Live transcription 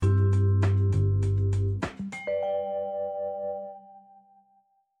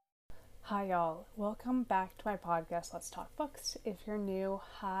Hi, y'all. Welcome back to my podcast, Let's Talk Books. If you're new,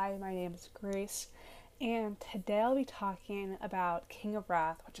 hi, my name is Grace, and today I'll be talking about King of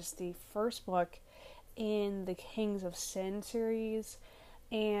Wrath, which is the first book in the Kings of Sin series,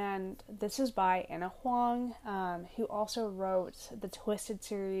 and this is by Ana Huang, who also wrote the Twisted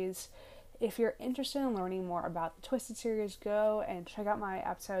series. If you're interested in learning more about the Twisted series, go and check out my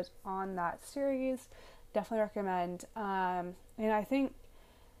episodes on that series. Definitely recommend. And I think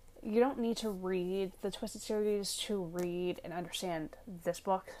you don't need to read the Twisted series to read and understand this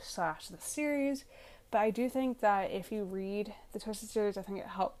book / the series, but I do think that if you read the Twisted series, I think it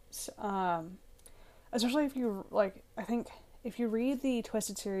helps, especially if you, I think if you read the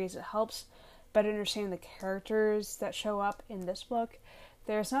Twisted series, it helps better understand the characters that show up in this book.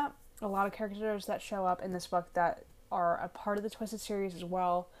 There's not a lot of characters that show up in this book that are a part of the Twisted series as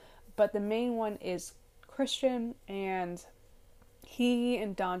well, but the main one is Christian, and he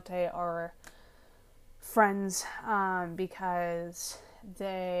and Dante are friends because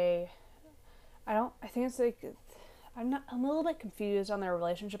I'm a little bit confused on their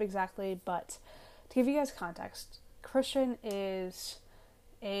relationship exactly, but to give you guys context, Christian is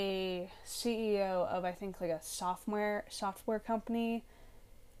a CEO of, I think, like a software company,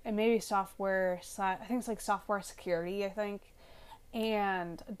 and maybe I think it's like software security, I think.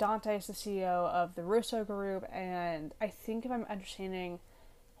 And Dante is the CEO of the Russo Group, and I think if I'm understanding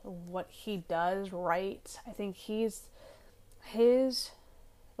what he does right, I think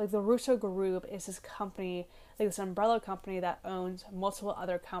the Russo Group is his company, like this umbrella company that owns multiple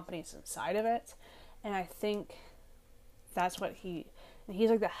other companies inside of it, and I think that's what he's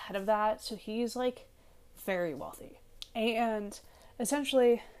like the head of that, so he's like very wealthy. And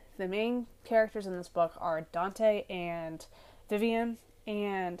essentially, the main characters in this book are Dante and Vivian,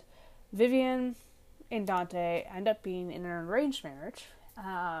 and Vivian and Dante end up being in an arranged marriage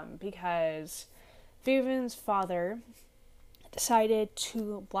because Vivian's father decided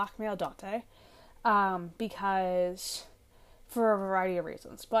to blackmail Dante because for a variety of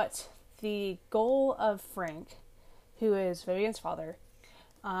reasons. But the goal of Frank, who is Vivian's father,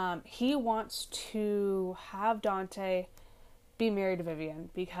 he wants to have Dante be married to Vivian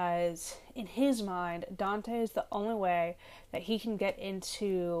because in his mind, Dante is the only way that he can get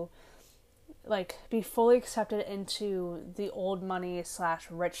into, be fully accepted into the old money /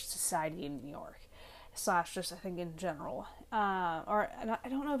 rich society in New York / just I think in general, I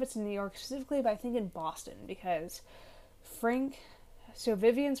don't know if it's in New York specifically, but I think in Boston, because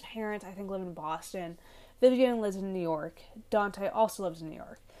Vivian's parents I think live in Boston, Vivian lives in New York, Dante also lives in New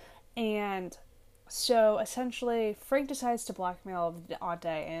York, and so essentially, Frank decides to blackmail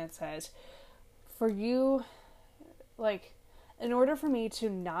Dante, and it says, for you, in order for me to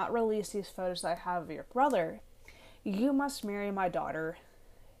not release these photos that I have of your brother, you must marry my daughter,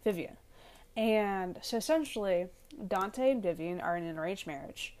 Vivian. And so essentially, Dante and Vivian are in an arranged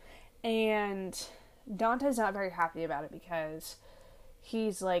marriage, and Dante's not very happy about it because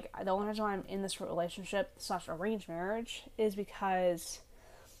he's like, the only reason why I'm in this relationship / arranged marriage is because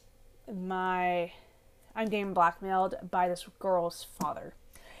I'm getting blackmailed by this girl's father.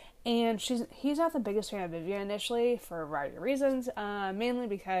 And he's not the biggest fan of Vivian initially for a variety of reasons, mainly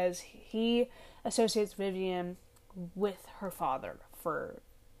because he associates Vivian with her father for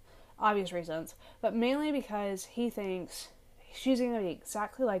obvious reasons, but mainly because he thinks she's going to be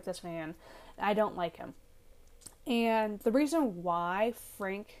exactly like this man, and I don't like him. And the reason why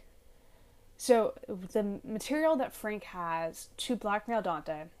the material that Frank has to blackmail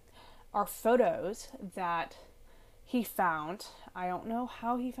Dante are photos that he found. I don't know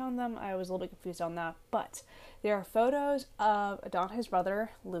how he found them. I was a little bit confused on that. But there are photos of Dante's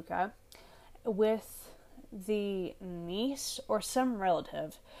brother, Luca, with the niece or some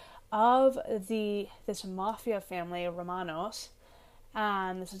relative of this mafia family, Romanos,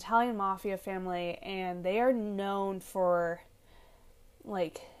 this Italian mafia family, and they are known for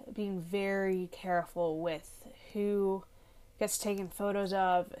being very careful with who gets taken photos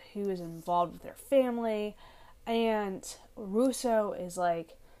of, who is involved with their family, and Russo is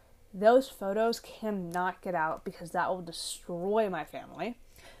like, those photos cannot get out because that will destroy my family,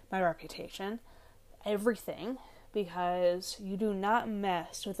 my reputation, everything, because you do not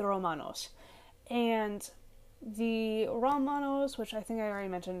mess with the Romanos. And the Romanos, which I think I already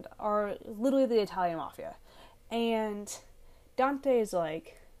mentioned, are literally the Italian mafia. And Dante is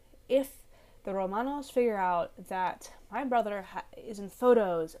like, if the Romanos figure out that my brother is in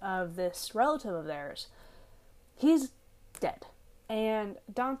photos of this relative of theirs, he's dead. And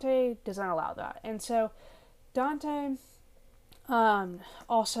Dante does not allow that. And so Dante,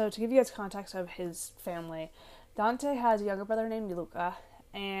 also to give you guys context of his family, Dante has a younger brother named Luca,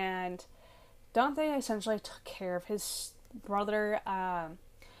 and Dante essentially took care of his brother.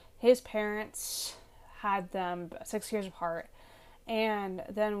 His parents had them 6 years apart, and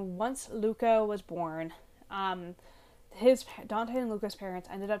then once Luca was born, Dante and Luca's parents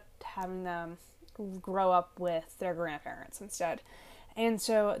ended up having them grow up with their grandparents instead. And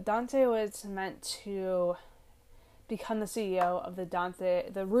so Dante was meant to become the CEO of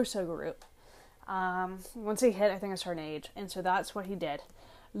the Russo group. Once he hit, I think, a certain age, and so that's what he did.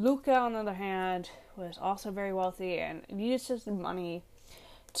 Luca, on the other hand, was also very wealthy and used his money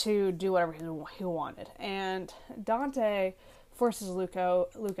to do whatever he wanted. And Dante forces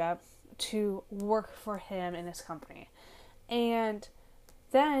Luca to work for him in his company. And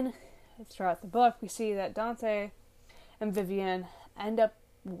then, throughout the book, we see that Dante and Vivian end up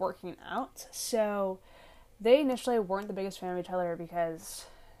working out. So they initially weren't the biggest fan of each other because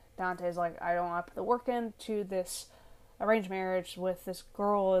Dante's like, I don't want to put the work into this arranged marriage with this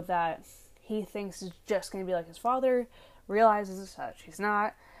girl that he thinks is just going to be like his father, realizes that she's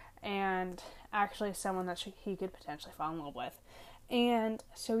not, and actually someone that he could potentially fall in love with. And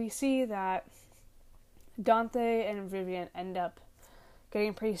so we see that Dante and Vivian end up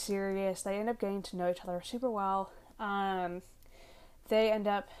getting pretty serious. They end up getting to know each other super well. They end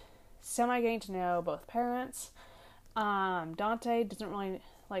up getting to know both parents. Dante doesn't really,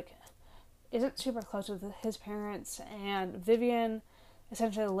 isn't super close with his parents, and Vivian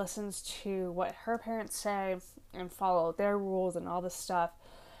essentially listens to what her parents say and follow their rules and all this stuff.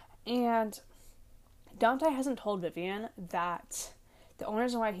 And Dante hasn't told Vivian that the only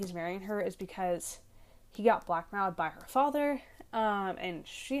reason why he's marrying her is because he got blackmailed by her father, and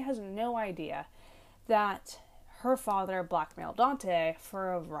she has no idea that her father blackmailed Dante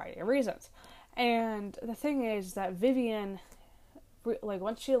for a variety of reasons. And the thing is that Vivian,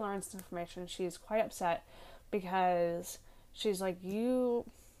 once she learns this information, she's quite upset because she's like, you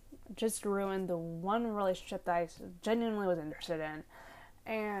just ruined the one relationship that I genuinely was interested in.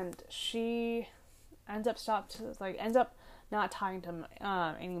 And she ends up not talking to him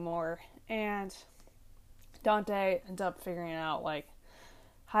anymore. And Dante ends up figuring out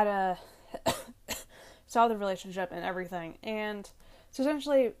how to solve the relationship and everything. And so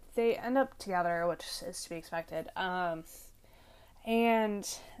essentially they end up together, which is to be expected. And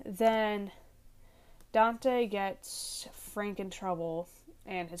then Dante gets Frank in trouble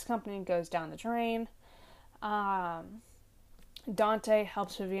and his company goes down the drain. Dante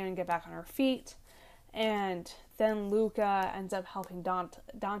helps Vivian get back on her feet, and then Luca ends up helping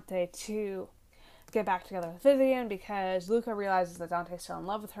Dante to get back together with Vivian because Luca realizes that Dante's still in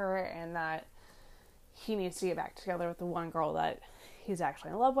love with her and that he needs to get back together with the one girl that he's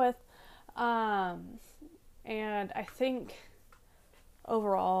actually in love with. And I think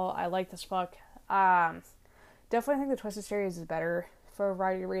overall I like this book. Definitely think the Twisted series is better for a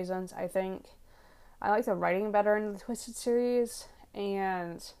variety of reasons. I think I like the writing better in the Twisted series,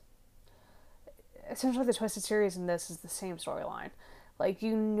 and essentially the Twisted series in this is the same storyline.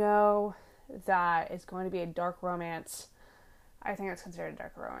 That it's going to be a dark romance. I think it's considered a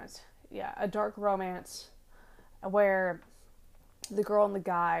dark romance. Yeah, a dark romance where the girl and the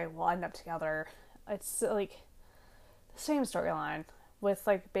guy will end up together. It's the same storyline with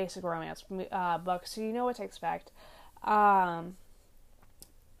basic romance books, so you know what to expect. I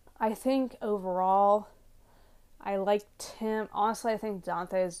think overall I liked him. Honestly, I think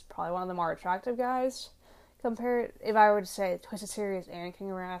Dante is probably one of the more attractive guys compared, if I were to say Twisted Series and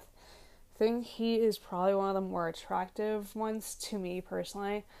King of Wrath. I think he is probably one of the more attractive ones to me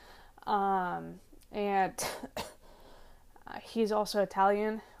personally. And he's also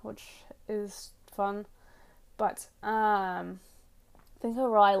Italian, which is fun. But I think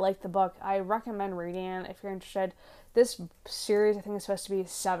overall I like the book. I recommend reading it if you're interested. This series, I think, is supposed to be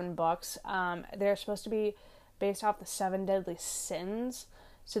 7 books. They're supposed to be based off the 7 deadly sins.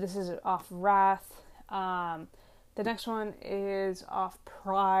 So this is off Wrath. The next one is off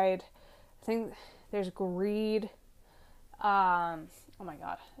Pride. I think there's Greed. Oh my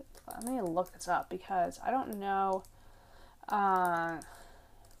god. Let me look this up because I don't know. I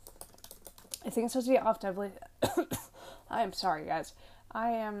think it's supposed to be off Deadly. I am sorry, guys.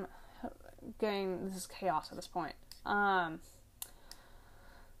 I am this is chaos at this point. So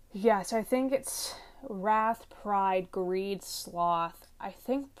I think it's Wrath, Pride, Greed, Sloth. I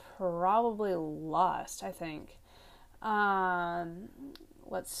think probably Lust,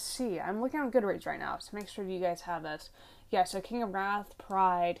 let's see. I'm looking on Goodreads right now to make sure you guys have this. Yeah, so King of Wrath,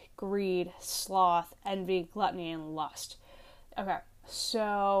 Pride, Greed, Sloth, Envy, Gluttony, and Lust. Okay,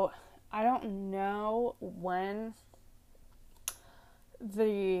 so I don't know when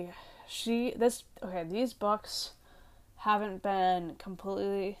these books haven't been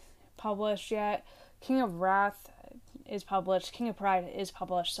completely published yet. King of Wrath is published. King of Pride is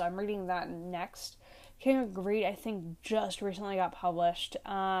published, so I'm reading that next. King of Greed, I think, just recently got published.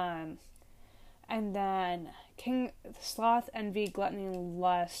 And then King Sloth, Envy, Gluttony, and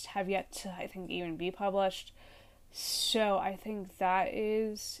Lust have yet to, I think, even be published. So I think that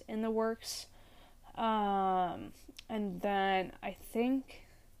is in the works. And then I think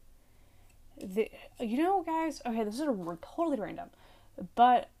guys, okay, this is totally random,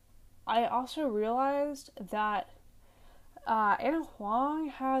 but I also realized that Ana Huang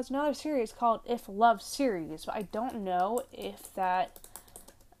has another series called If Love Series, but I don't know if that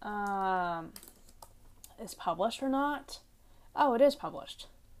is published or not. Oh, it is published.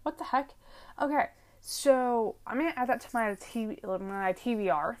 What the heck? Okay, so I'm going to add that to my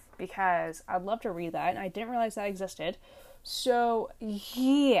TBR because I'd love to read that, and I didn't realize that existed. So,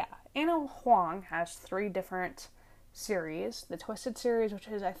 yeah, Ana Huang has 3 different series. The Twisted series, which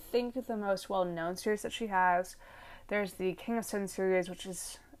is, I think, the most well-known series that she has. There's the King of Sin series, which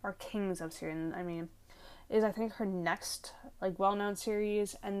is, or Kings of Sin, is, I think, her next, well-known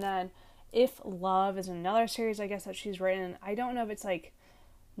series. And then If Love is another series, I guess, that she's written. I don't know if it's,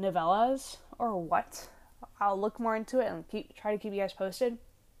 novellas or what. I'll look more into it and try to keep you guys posted.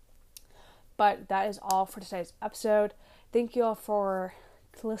 But that is all for today's episode. Thank you all for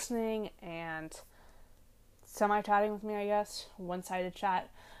listening and semi-chatting with me, I guess. One-sided chat.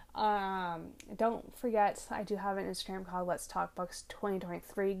 Don't forget, I do have an Instagram called Let's Talk Books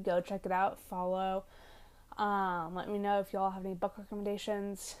 2023. Go check it out. Follow. Let me know if y'all have any book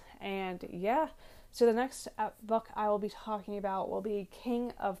recommendations. And yeah, so the next book I will be talking about will be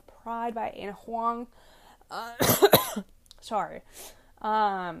King of Pride by Ana Huang. Sorry.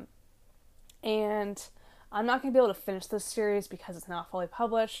 And I'm not going to be able to finish this series because it's not fully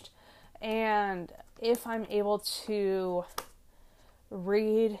published. And if I'm able to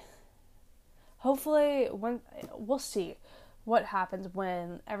read, hopefully, we'll see what happens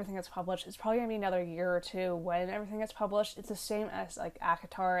when everything gets published. It's probably going to be another year or 2 when everything gets published. It's the same as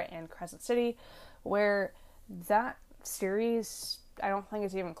ACOTAR and Crescent City, where that series, I don't think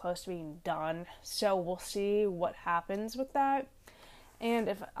is even close to being done. So we'll see what happens with that. And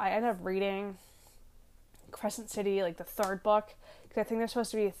if I end up reading Crescent City, the 3rd book, because I think there's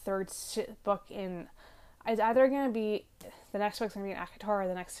supposed to be a 3rd book in, it's either going to be, the next book's going to be in ACOTAR or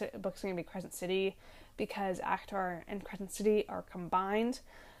the next book's going to be Crescent City, because ACOTAR and Crescent City are combined,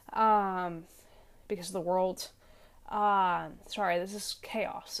 because of the world. Sorry, this is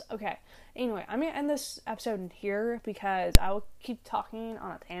chaos. Okay, anyway, I'm going to end this episode here because I will keep talking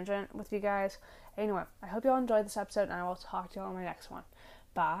on a tangent with you guys. Anyway, I hope you all enjoyed this episode, and I will talk to you all in my next one.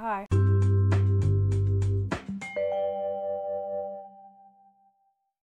 Bye.